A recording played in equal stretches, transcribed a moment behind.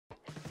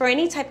For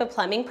any type of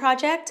plumbing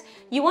project,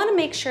 you want to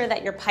make sure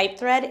that your pipe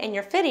thread and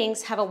your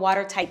fittings have a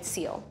watertight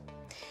seal.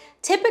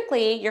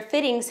 Typically, your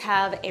fittings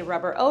have a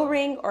rubber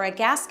O-ring or a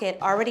gasket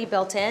already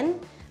built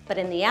in, but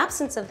in the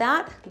absence of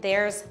that,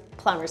 there's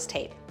plumber's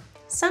tape,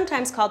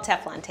 sometimes called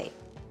Teflon tape.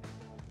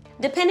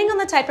 Depending on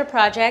the type of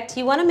project,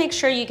 you want to make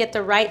sure you get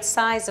the right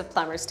size of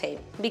plumber's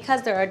tape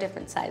because there are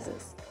different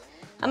sizes.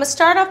 I'm going to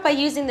start off by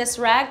using this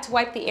rag to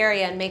wipe the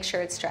area and make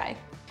sure it's dry.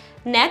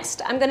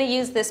 Next, I'm going to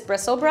use this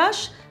bristle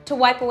brush to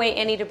wipe away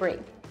any debris.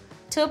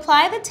 To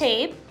apply the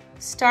tape,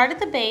 start at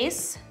the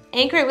base,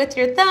 anchor it with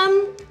your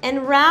thumb,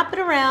 and wrap it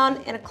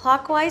around in a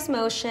clockwise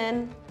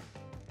motion,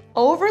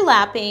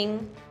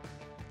 overlapping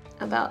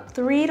about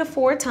 3 to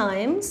 4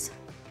 times.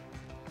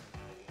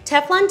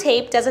 Teflon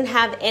tape doesn't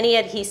have any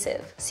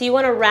adhesive, so you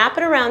want to wrap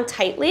it around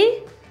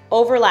tightly,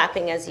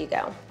 overlapping as you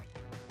go.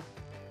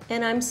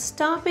 And I'm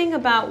stopping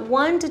about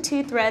 1 to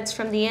 2 threads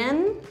from the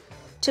end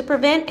to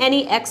prevent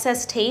any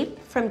excess tape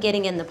from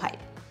getting in the pipe.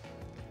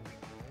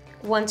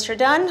 Once you're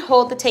done,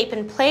 hold the tape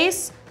in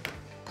place,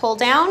 pull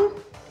down,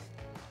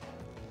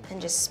 and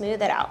just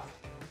smooth it out.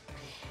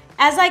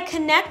 As I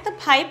connect the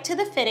pipe to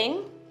the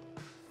fitting,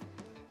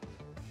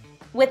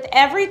 with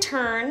every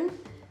turn,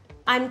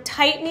 I'm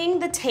tightening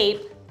the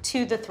tape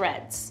to the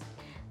threads.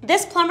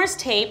 This plumber's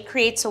tape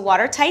creates a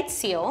watertight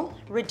seal,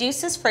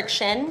 reduces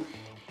friction,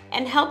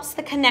 and helps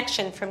the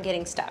connection from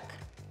getting stuck.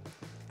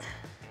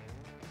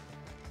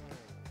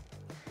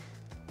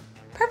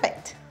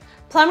 Perfect.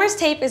 Plumber's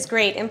tape is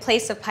great in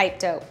place of pipe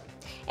dope,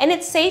 and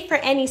it's safe for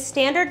any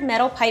standard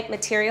metal pipe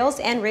materials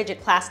and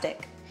rigid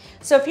plastic.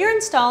 So if you're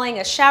installing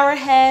a shower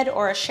head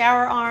or a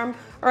shower arm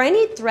or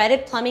any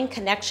threaded plumbing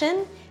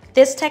connection,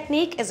 this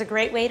technique is a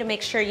great way to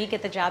make sure you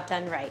get the job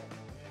done right.